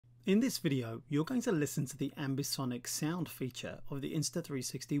In this video, you're going to listen to the Ambisonic sound feature of the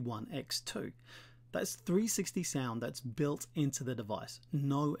Insta360 One X2. That's 360 sound that's built into the device.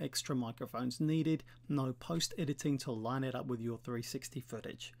 No extra microphones needed, no post-editing to line it up with your 360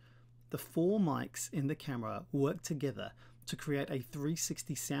 footage. The 4 mics in the camera work together to create a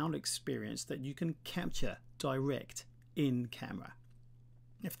 360 sound experience that you can capture direct in camera.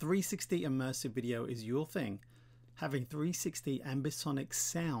 If 360 immersive video is your thing, having 360 ambisonic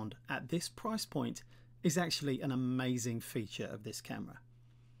sound at this price point is actually an amazing feature of this camera.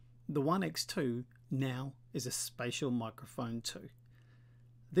 The One X2 now is a spatial microphone too.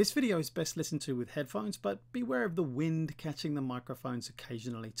 This video is best listened to with headphones, but beware of the wind catching the microphones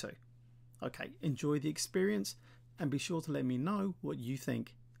occasionally too. Okay, enjoy the experience and be sure to let me know what you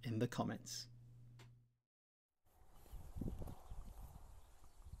think in the comments.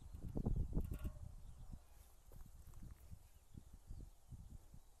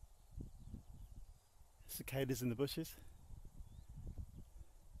 Cicadas in the bushes,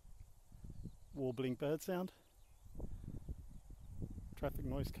 warbling bird sound, traffic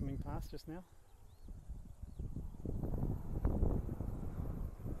noise coming past just now.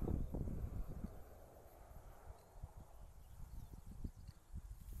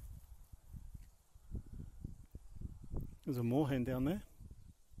 There's a moorhen down there,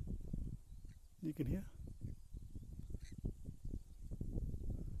 you can hear.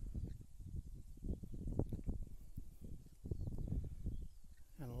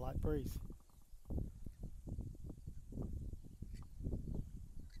 And a light breeze.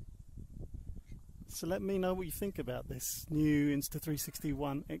 So let me know what you think about this new Insta360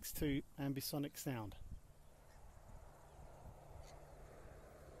 One X2 Ambisonic sound.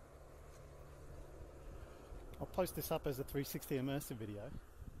 I'll post this up as a 360 immersive video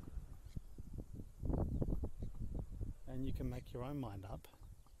and you can make your own mind up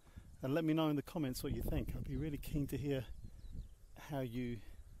and let me know in the comments what you think. I'd be really keen to hear how you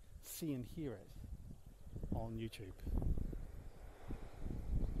see and hear it on YouTube.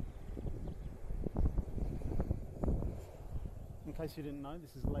 In case you didn't know,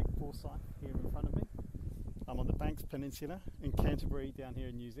 this is Lake Forsyth here in front of me. I'm on the Banks Peninsula in Canterbury down here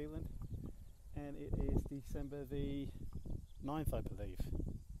in New Zealand, and it is December the 9th, I believe.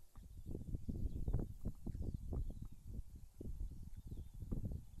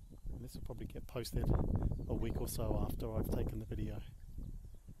 And this will probably get posted a week or so after I've taken the video.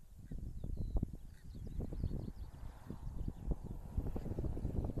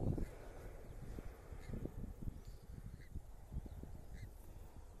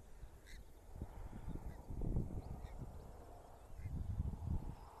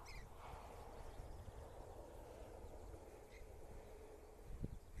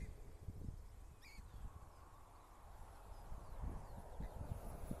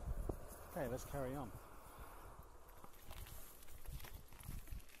 Okay, let's carry on.